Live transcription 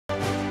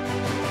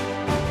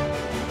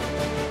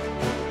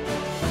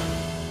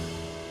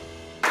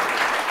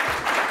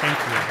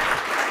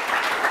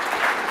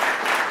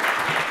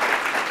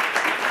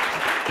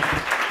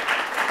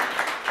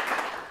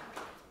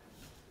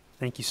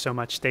Thank you so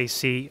much,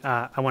 Stacy.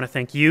 I want to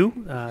thank you,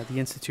 the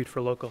Institute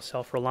for Local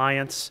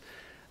Self-Reliance.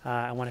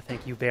 I want to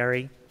thank you,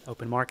 Barry,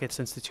 Open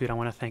Markets Institute. I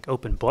want to thank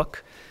Open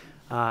Book.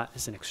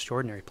 It's an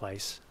extraordinary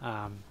place.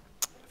 I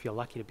feel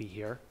lucky to be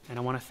here. And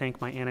I want to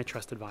thank my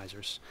antitrust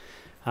advisors,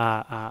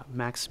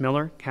 Max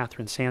Miller,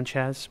 Catherine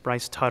Sanchez,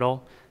 Bryce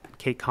Tuttle, and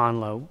Kate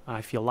Conlow.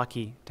 I feel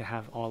lucky to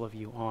have all of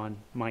you on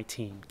my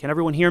team. Can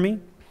everyone hear me?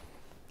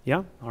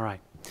 Yeah? All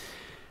right.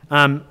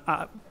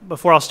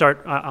 Before I'll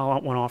start, I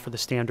want to offer the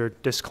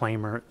standard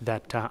disclaimer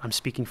that I'm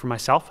speaking for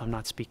myself. I'm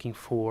not speaking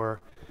for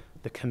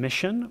the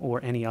commission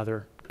or any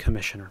other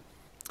commissioner.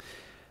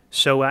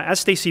 So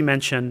as Stacy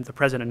mentioned, the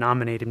president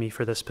nominated me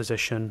for this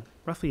position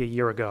roughly a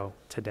year ago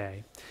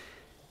today.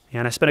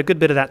 And I spent a good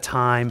bit of that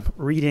time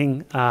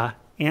reading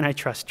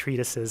antitrust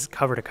treatises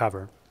cover to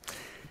cover.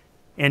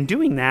 And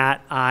doing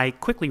that, I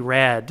quickly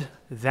read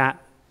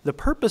that the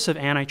purpose of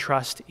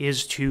antitrust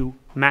is to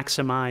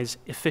maximize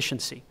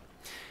efficiency.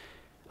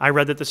 I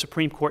read that the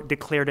Supreme Court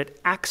declared it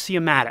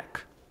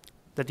axiomatic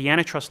that the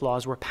antitrust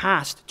laws were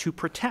passed to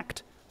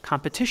protect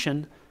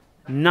competition,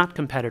 not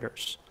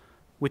competitors,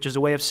 which is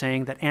a way of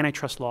saying that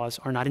antitrust laws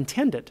are not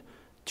intended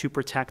to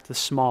protect the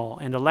small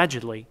and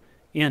allegedly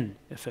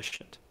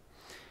inefficient.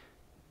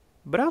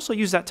 But I also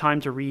used that time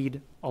to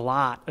read a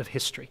lot of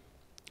history,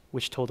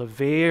 which told a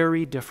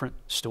very different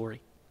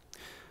story.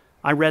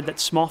 I read that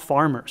small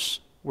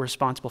farmers were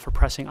responsible for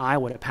pressing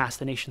Iowa to pass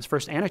the nation's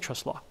first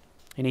antitrust law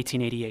in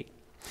 1888.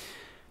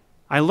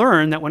 I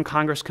learned that when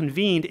Congress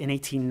convened in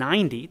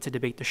 1890 to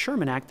debate the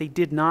Sherman Act, they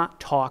did not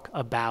talk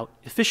about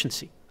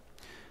efficiency.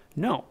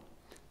 No,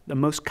 the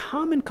most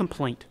common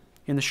complaint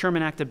in the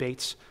Sherman Act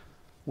debates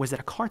was that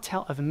a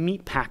cartel of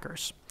meat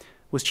packers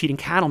was cheating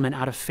cattlemen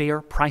out of fair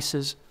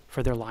prices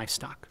for their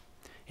livestock.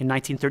 In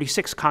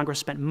 1936, Congress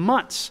spent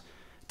months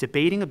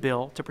debating a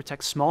bill to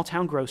protect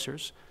small-town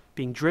grocers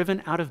being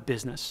driven out of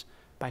business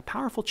by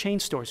powerful chain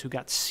stores who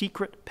got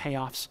secret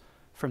payoffs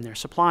from their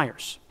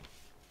suppliers.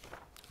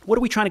 What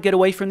are we trying to get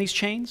away from these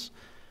chains?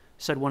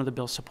 Said one of the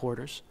bill's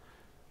supporters.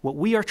 What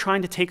we are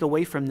trying to take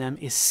away from them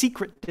is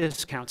secret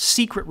discounts,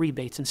 secret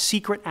rebates, and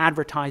secret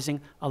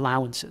advertising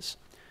allowances.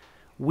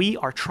 We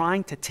are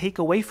trying to take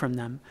away from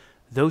them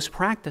those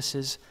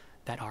practices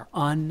that are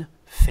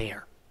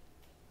unfair.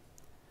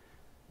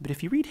 But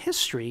if you read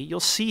history, you'll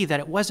see that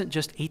it wasn't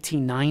just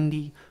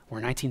 1890 or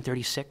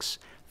 1936.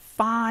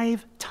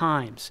 5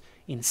 times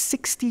in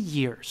 60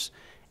 years,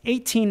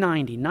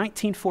 1890,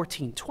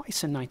 1914,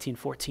 twice in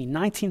 1914,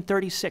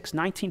 1936,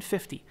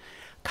 1950,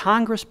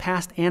 Congress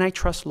passed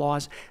antitrust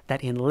laws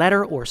that in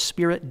letter or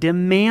spirit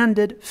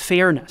demanded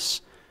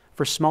fairness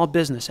for small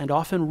business and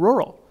often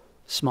rural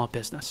small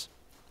business.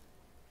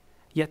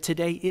 Yet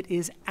today it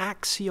is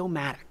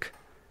axiomatic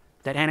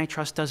that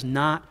antitrust does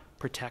not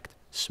protect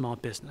small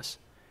business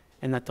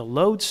and that the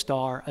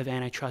lodestar of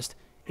antitrust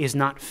is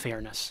not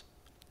fairness,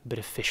 but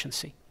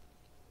efficiency.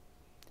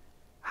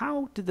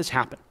 How did this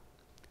happen?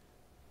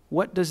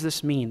 What does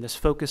this mean, this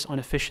focus on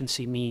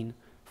efficiency mean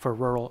for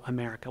rural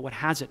America? What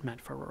has it meant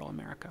for rural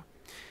America?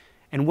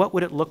 And what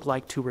would it look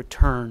like to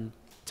return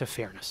to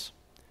fairness?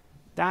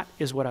 That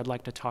is what I'd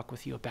like to talk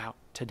with you about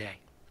today.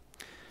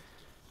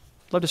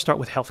 I'd love to start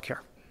with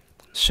healthcare.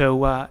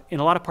 So in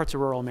a lot of parts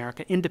of rural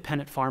America,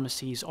 independent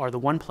pharmacies are the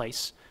one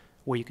place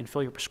where you can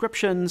fill your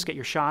prescriptions, get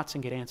your shots,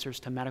 and get answers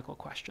to medical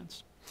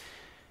questions.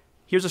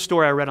 Here's a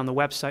story I read on the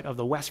website of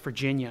the West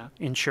Virginia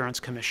Insurance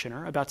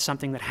Commissioner about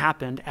something that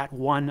happened at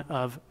one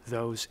of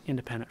those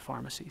independent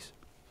pharmacies.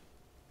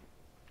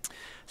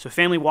 So a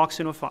family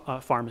walks into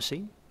a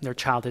pharmacy. Their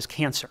child has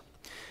cancer.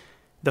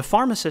 The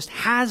pharmacist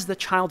has the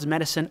child's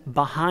medicine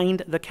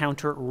behind the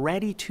counter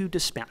ready to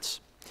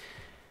dispense.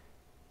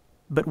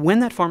 But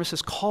when that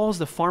pharmacist calls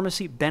the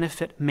pharmacy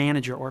benefit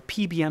manager, or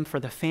PBM, for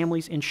the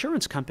family's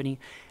insurance company,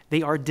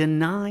 they are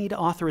denied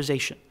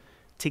authorization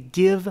to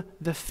give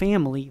the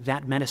family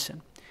that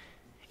medicine.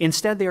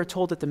 Instead, they are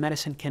told that the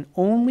medicine can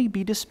only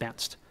be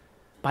dispensed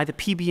by the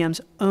PBM's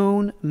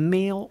own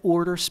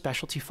mail-order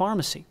specialty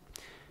pharmacy.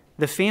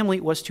 The family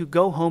was to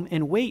go home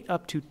and wait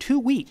up to 2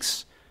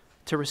 weeks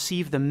to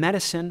receive the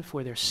medicine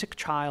for their sick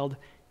child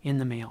in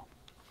the mail.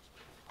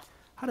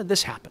 How did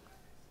this happen?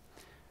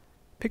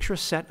 Picture a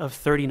set of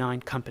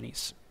 39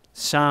 companies,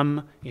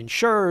 some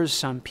insurers,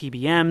 some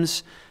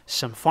PBMs,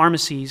 some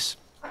pharmacies,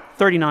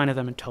 39 of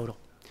them in total.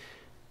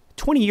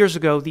 20 years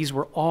ago, these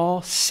were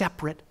all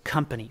separate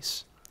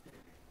companies.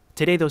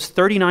 Today, those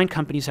 39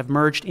 companies have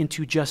merged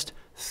into just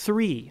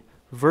 3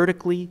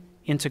 vertically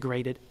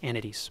integrated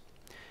entities.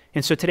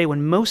 And so today,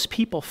 when most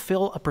people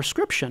fill a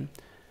prescription,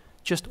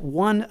 just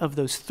one of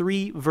those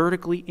 3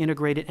 vertically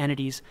integrated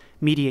entities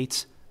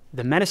mediates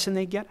the medicine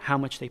they get, how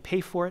much they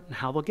pay for it, and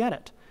how they'll get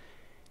it.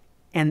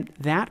 And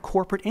that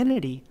corporate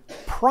entity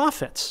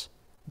profits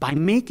by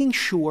making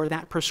sure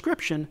that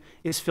prescription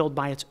is filled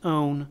by its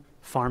own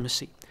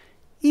pharmacy,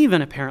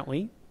 even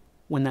apparently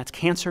when that's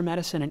cancer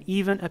medicine, and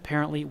even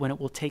apparently when it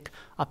will take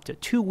up to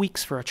 2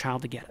 weeks for a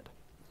child to get it.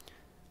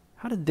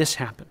 How did this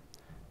happen?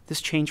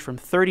 This changed from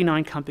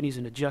 39 companies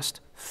into just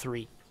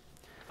 3.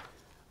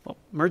 Well,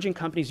 merging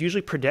companies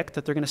usually predict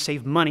that they're going to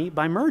save money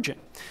by merging.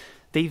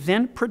 They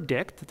then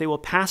predict that they will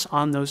pass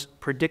on those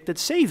predicted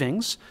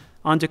savings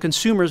onto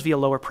consumers via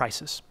lower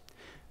prices.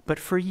 But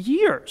for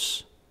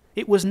years,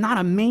 it was not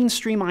a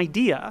mainstream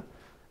idea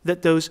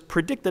that those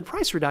predicted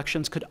price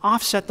reductions could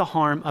offset the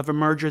harm of a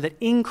merger that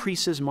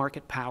increases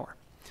market power.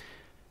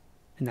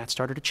 And that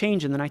started to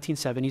change in the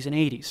 1970s and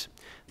 80s.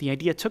 The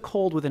idea took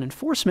hold within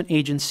enforcement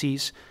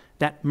agencies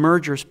that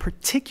mergers,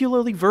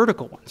 particularly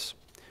vertical ones,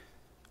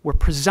 were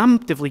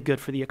presumptively good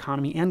for the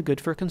economy and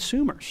good for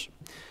consumers.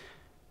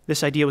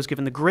 This idea was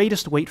given the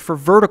greatest weight for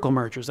vertical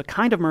mergers, the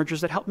kind of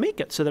mergers that help make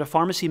it so that a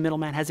pharmacy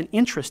middleman has an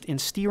interest in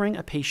steering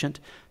a patient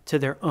to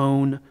their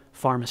own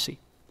pharmacy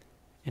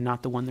and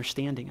not the one they're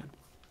standing in.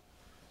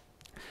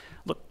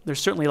 Look,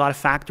 there's certainly a lot of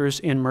factors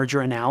in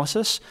merger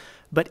analysis,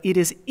 but it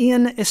is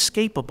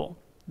inescapable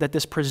that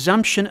this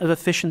presumption of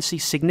efficiency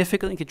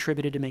significantly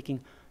contributed to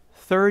making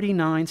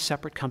 39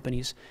 separate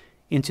companies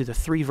into the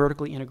 3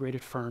 vertically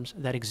integrated firms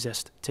that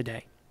exist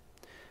today.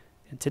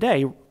 And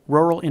today,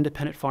 rural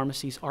independent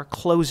pharmacies are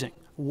closing,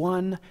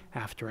 one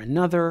after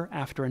another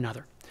after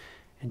another.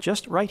 And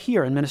just right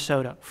here in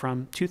Minnesota,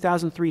 from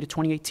 2003 to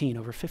 2018,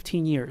 over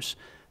 15 years,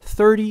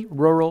 30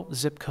 rural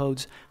zip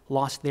codes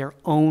lost their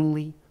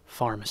only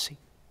pharmacy.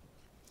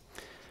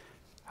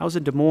 I was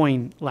in Des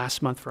Moines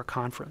last month for a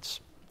conference,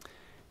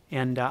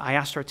 and I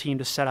asked our team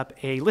to set up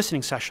a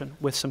listening session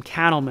with some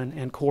cattlemen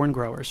and corn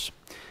growers.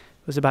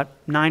 It was about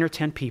 9 or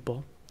 10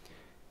 people.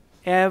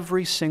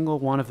 Every single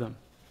one of them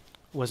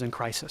was in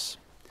crisis.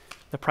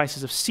 The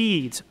prices of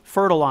seeds,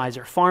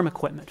 fertilizer, farm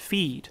equipment,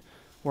 feed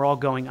were all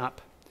going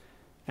up,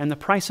 and the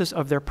prices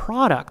of their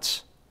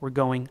products were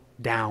going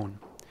down.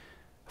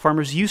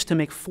 Farmers used to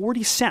make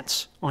 40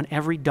 cents on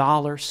every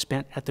dollar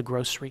spent at the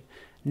grocery.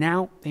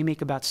 Now they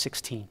make about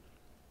 16.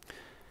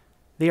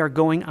 They are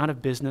going out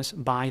of business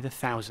by the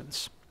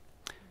thousands.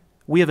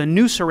 We have a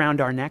noose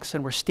around our necks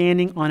and we're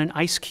standing on an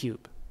ice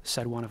cube,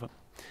 said one of them.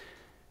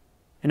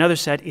 Another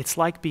said, it's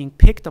like being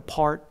picked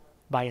apart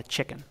by a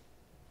chicken.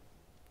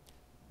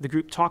 The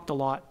group talked a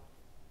lot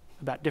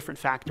about different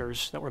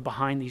factors that were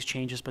behind these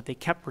changes, but they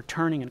kept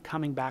returning and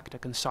coming back to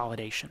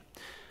consolidation.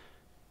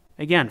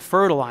 Again,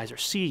 fertilizer,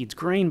 seeds,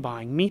 grain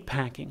buying, meat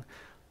packing.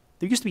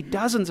 There used to be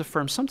dozens of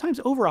firms, sometimes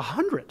over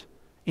 100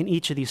 in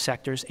each of these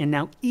sectors, and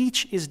now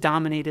each is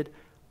dominated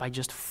by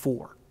just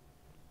 4.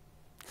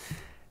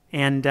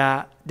 And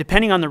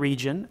depending on the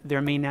region,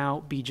 there may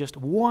now be just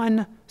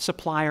one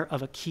supplier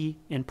of a key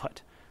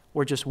input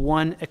or just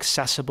one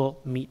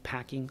accessible meat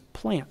packing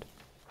plant.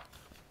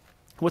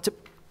 What's it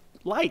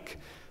like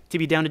to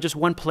be down to just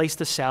one place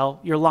to sell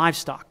your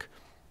livestock?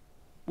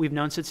 We've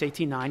known since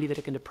 1890 that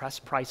it can depress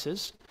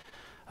prices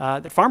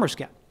that farmers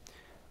get,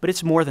 but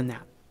it's more than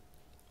that.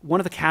 One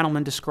of the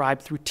cattlemen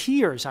described through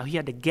tears how he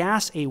had to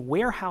gas a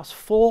warehouse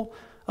full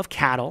of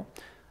cattle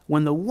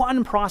when the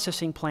one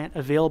processing plant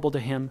available to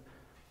him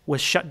was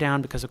shut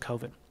down because of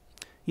COVID.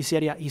 He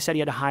said he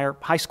had to hire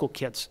high school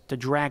kids to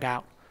drag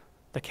out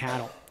the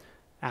cattle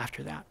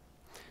after that.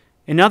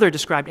 Another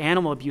described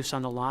animal abuse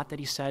on the lot that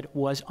he said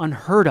was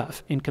unheard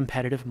of in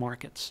competitive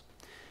markets.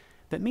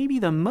 But maybe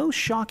the most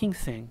shocking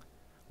thing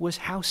was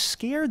how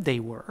scared they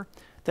were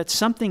that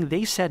something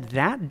they said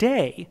that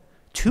day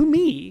to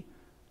me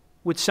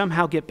would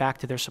somehow get back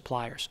to their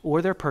suppliers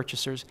or their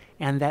purchasers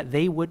and that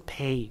they would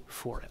pay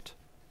for it.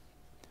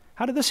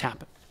 How did this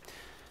happen?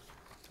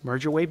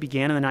 Merger wave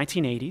began in the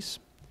 1980s,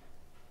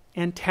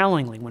 and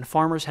tellingly, when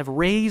farmers have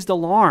raised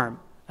alarm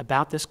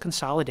about this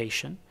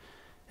consolidation,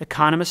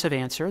 economists have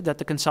answered that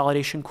the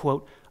consolidation,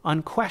 quote,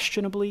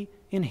 unquestionably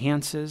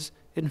enhances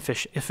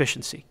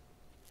efficiency,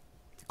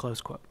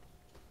 close quote.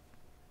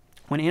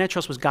 When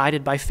antitrust was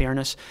guided by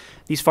fairness,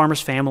 these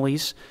farmers'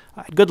 families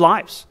had good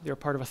lives. They were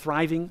part of a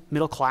thriving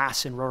middle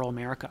class in rural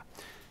America.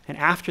 And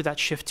after that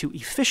shift to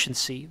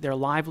efficiency, their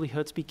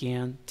livelihoods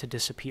began to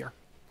disappear.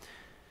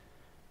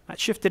 That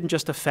shift didn't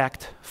just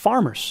affect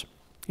farmers.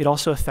 It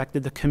also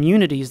affected the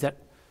communities that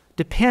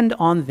depend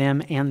on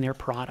them and their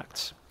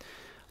products.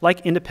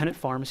 Like independent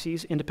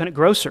pharmacies, independent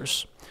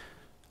grocers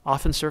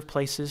often serve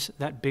places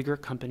that bigger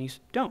companies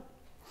don't.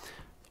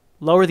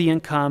 Lower the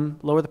income,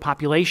 lower the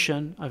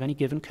population of any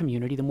given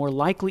community, the more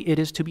likely it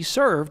is to be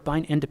served by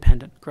an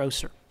independent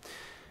grocer.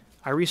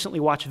 I recently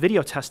watched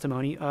video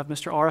testimony of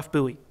Mr. R.F.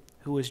 Bowie,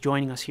 who is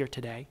joining us here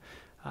today.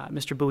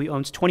 Mr. Bowie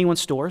owns 21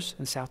 stores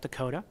in South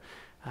Dakota,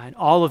 and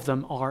all of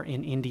them are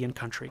in Indian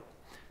country.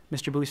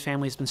 Mr. Bowie's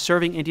family has been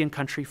serving Indian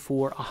country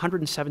for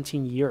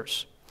 117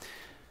 years.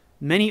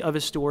 Many of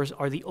his stores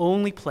are the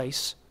only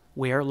place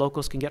where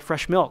locals can get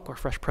fresh milk or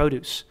fresh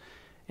produce,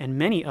 and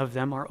many of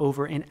them are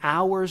over an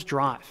hour's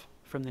drive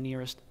from the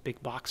nearest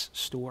big box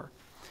store.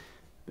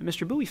 But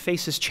Mr. Bowie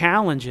faces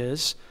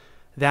challenges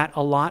that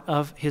a lot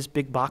of his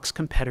big box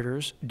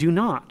competitors do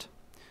not.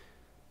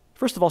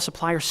 First of all,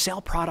 suppliers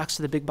sell products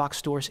to the big box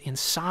stores in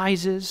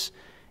sizes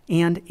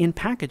and in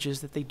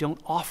packages that they don't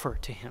offer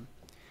to him.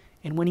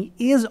 And when he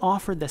is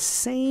offered the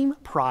same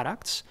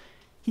products,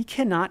 he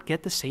cannot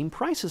get the same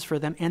prices for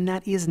them, and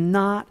that is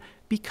not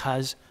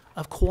because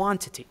of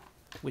quantity.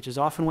 which is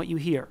often what you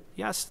hear.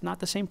 Yes, not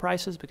the same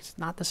prices, but it's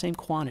not the same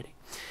quantity.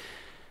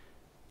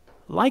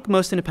 Like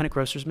most independent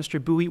grocers,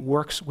 Mr. Bowie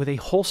works with a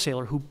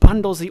wholesaler who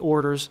bundles the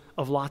orders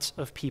of lots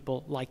of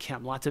people like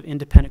him, lots of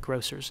independent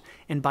grocers.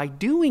 And by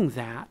doing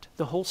that,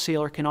 the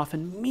wholesaler can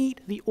often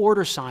meet the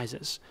order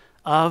sizes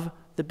of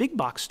the big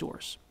box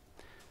stores.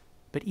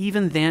 But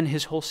even then,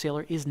 his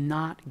wholesaler is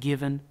not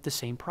given the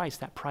same price.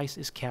 That price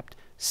is kept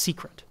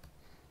secret.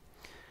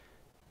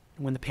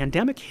 When the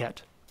pandemic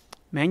hit,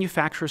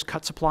 manufacturers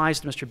cut supplies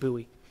to Mr.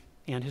 Bowie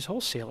and his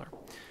wholesaler.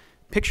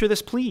 Picture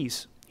this,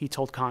 please, he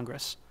told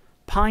Congress.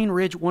 Pine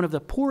Ridge, one of the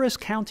poorest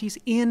counties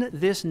in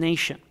this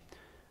nation,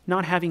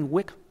 not having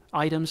WIC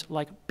items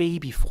like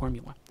baby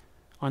formula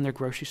on their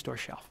grocery store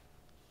shelf.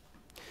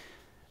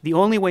 The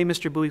only way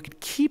Mr. Bowie could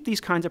keep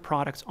these kinds of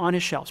products on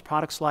his shelves,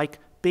 products like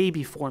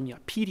baby formula,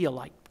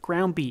 Pedialyte,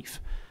 ground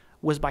beef,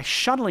 was by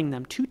shuttling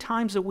them 2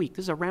 times a week.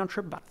 This is a round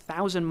trip, about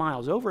 1,000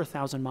 miles, over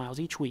 1,000 miles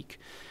each week,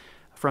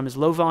 from his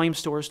low-volume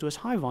stores to his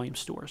high-volume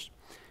stores.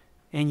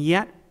 And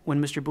yet,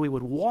 when Mr. Bowie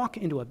would walk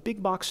into a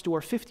big box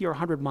store 50 or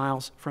 100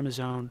 miles from his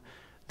own,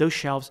 those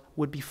shelves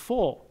would be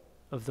full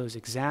of those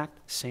exact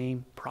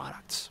same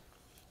products.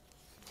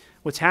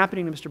 What's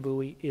happening to Mr.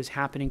 Bowie is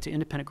happening to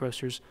independent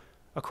grocers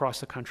across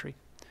the country.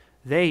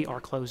 They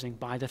are closing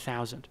by the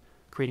 1,000,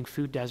 creating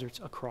food deserts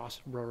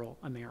across rural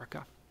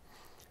America.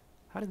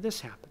 How did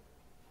this happen?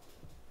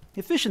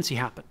 Efficiency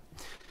happened.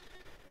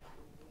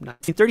 In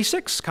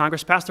 1936,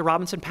 Congress passed the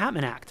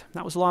Robinson-Patman Act.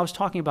 That was the law I was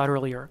talking about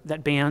earlier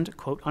that banned,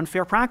 quote,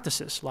 unfair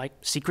practices like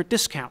secret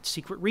discounts,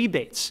 secret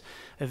rebates,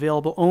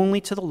 available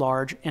only to the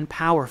large and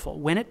powerful.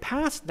 When it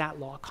passed that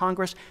law,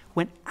 Congress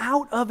went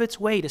out of its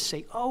way to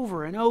say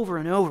over and over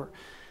and over,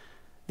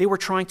 they were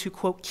trying to,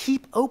 quote,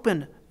 keep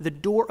open the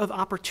door of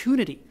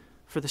opportunity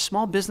for the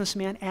small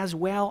businessman as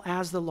well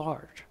as the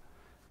large.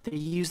 They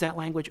used that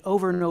language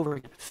over and over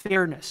again.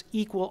 Fairness,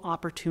 equal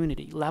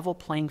opportunity, level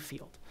playing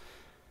field.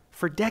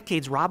 For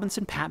decades,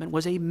 Robinson-Patman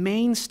was a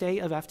mainstay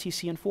of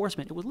FTC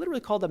enforcement. It was literally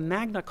called the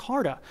Magna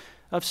Carta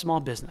of small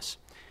business.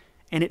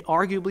 And it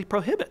arguably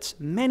prohibits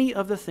many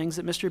of the things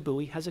that Mr.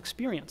 Bowie has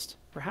experienced.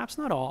 Perhaps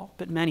not all,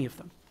 but many of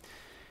them.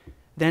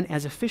 Then,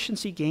 as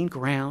efficiency gained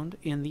ground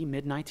in the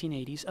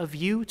mid-1980s, a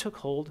view took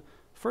hold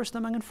first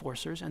among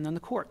enforcers and then the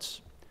courts.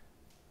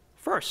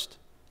 First,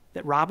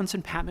 that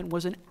Robinson-Patman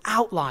was an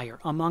outlier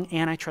among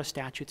antitrust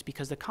statutes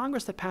because the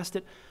Congress that passed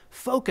it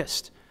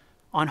focused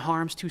on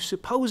harms to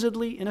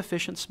supposedly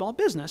inefficient small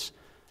business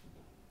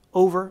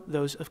over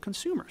those of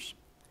consumers.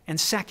 And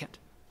second,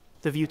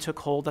 the view took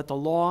hold that the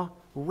law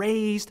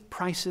raised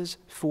prices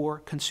for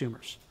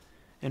consumers.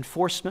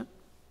 Enforcement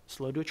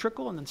slowed to a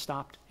trickle and then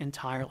stopped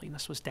entirely. And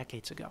this was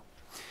decades ago.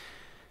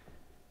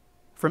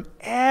 From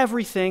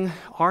everything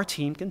our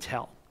team can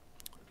tell,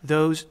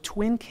 those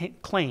twin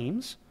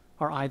claims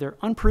are either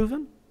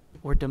unproven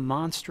or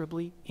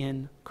demonstrably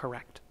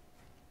incorrect.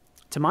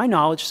 To my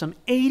knowledge, some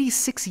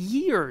 86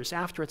 years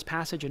after its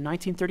passage in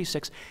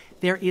 1936,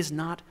 there is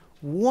not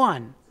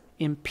one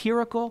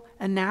empirical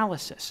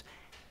analysis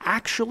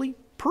actually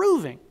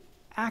proving,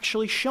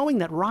 actually showing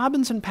that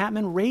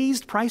Robinson-Patman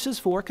raised prices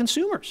for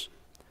consumers.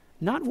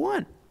 Not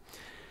one.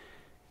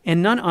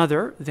 And none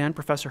other than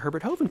Professor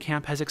Herbert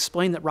Hovenkamp has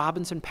explained that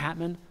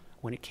Robinson-Patman,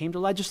 when it came to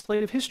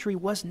legislative history,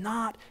 was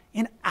not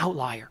an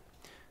outlier.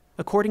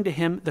 According to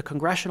him, the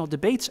congressional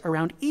debates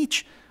around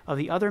each of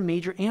the other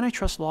major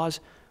antitrust laws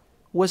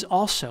was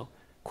also,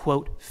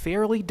 quote,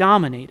 fairly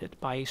dominated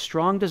by a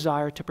strong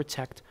desire to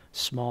protect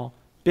small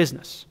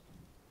business.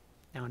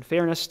 Now, in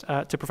fairness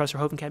to Professor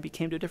Hovenkamp, he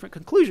came to a different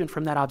conclusion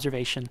from that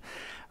observation,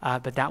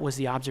 but that was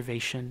the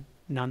observation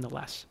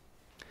nonetheless.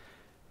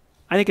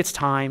 I think it's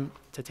time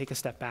to take a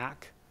step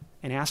back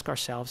and ask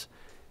ourselves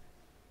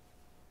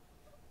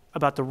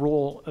about the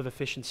role of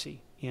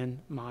efficiency in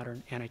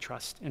modern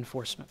antitrust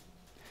enforcement.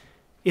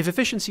 If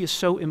efficiency is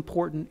so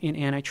important in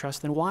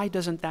antitrust, then why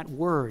doesn't that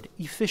word,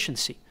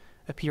 efficiency,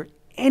 appear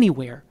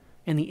anywhere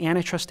in the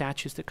antitrust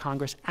statutes that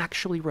Congress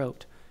actually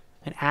wrote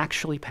and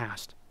actually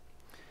passed?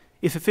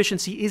 If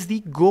efficiency is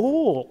the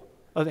goal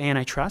of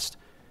antitrust,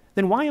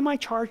 then why am I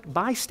charged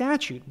by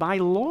statute, by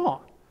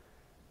law,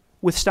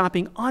 with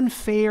stopping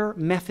unfair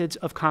methods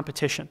of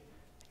competition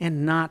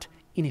and not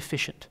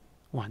inefficient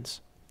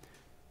ones?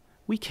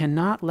 We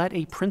cannot let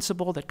a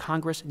principle that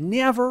Congress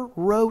never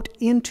wrote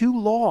into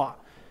law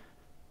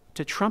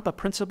to trump a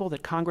principle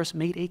that Congress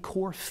made a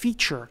core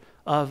feature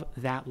of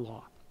that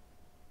law.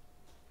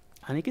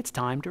 I think it's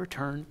time to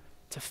return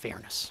to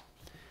fairness.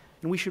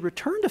 And we should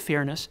return to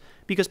fairness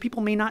because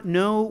people may not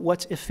know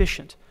what's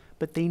efficient,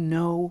 but they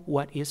know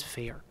what is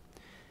fair.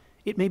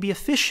 It may be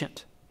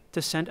efficient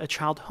to send a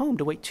child home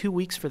to wait 2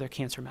 weeks for their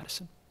cancer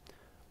medicine.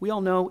 We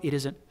all know it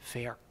isn't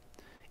fair.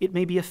 It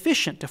may be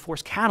efficient to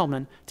force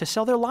cattlemen to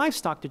sell their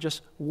livestock to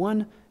just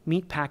one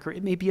meat packer.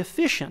 It may be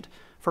efficient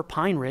for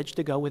Pine Ridge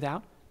to go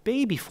without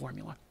baby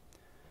formula.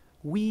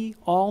 We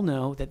all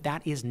know that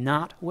that is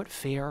not what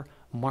fair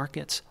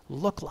markets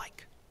look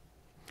like.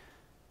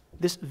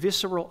 This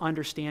visceral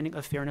understanding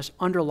of fairness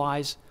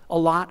underlies a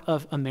lot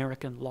of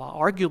American law.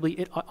 Arguably,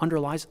 it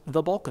underlies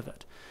the bulk of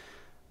it.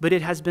 but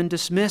it has been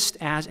dismissed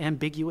as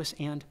ambiguous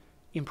and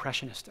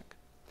impressionistic.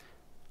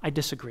 I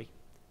disagree,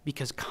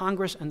 because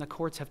Congress and the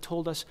courts have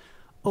told us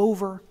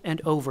over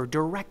and over,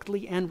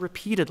 directly and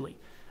repeatedly,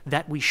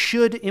 that we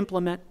should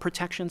implement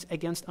protections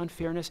against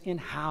unfairness in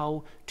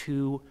how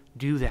to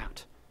do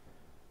that.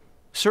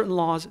 Certain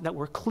laws that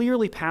were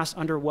clearly passed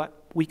under what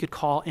we could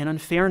call an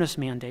unfairness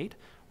mandate,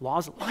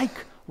 laws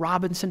like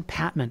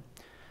Robinson-Patman,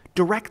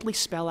 directly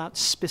spell out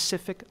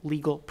specific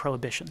legal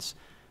prohibitions.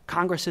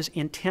 Congress's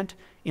intent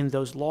in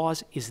those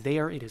laws is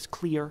there, it is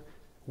clear.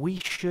 We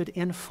should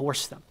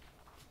enforce them.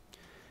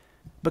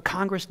 But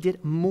Congress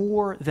did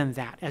more than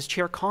that. As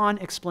Chair Kahn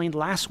explained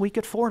last week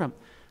at Fordham,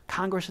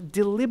 Congress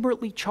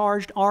deliberately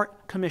charged our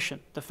commission,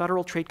 the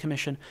Federal Trade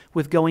Commission,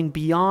 with going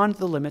beyond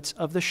the limits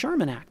of the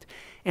Sherman Act.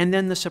 And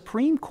then the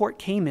Supreme Court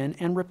came in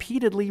and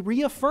repeatedly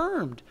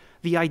reaffirmed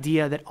the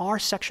idea that our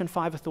Section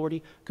 5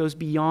 authority goes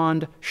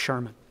beyond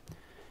Sherman.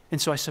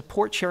 And so I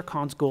support Chair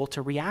Kahn's goal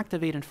to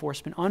reactivate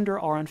enforcement under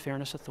our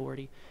unfairness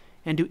authority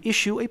and to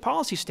issue a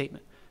policy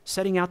statement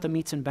setting out the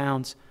metes and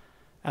bounds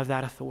of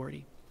that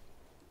authority.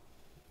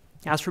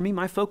 As for me,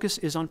 my focus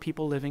is on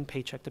people living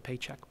paycheck to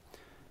paycheck.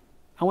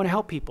 I want to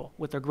help people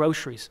with their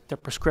groceries, their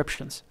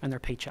prescriptions, and their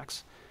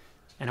paychecks.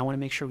 And I want to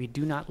make sure we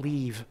do not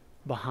leave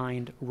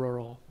behind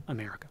rural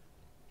America.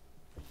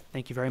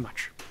 Thank you very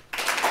much.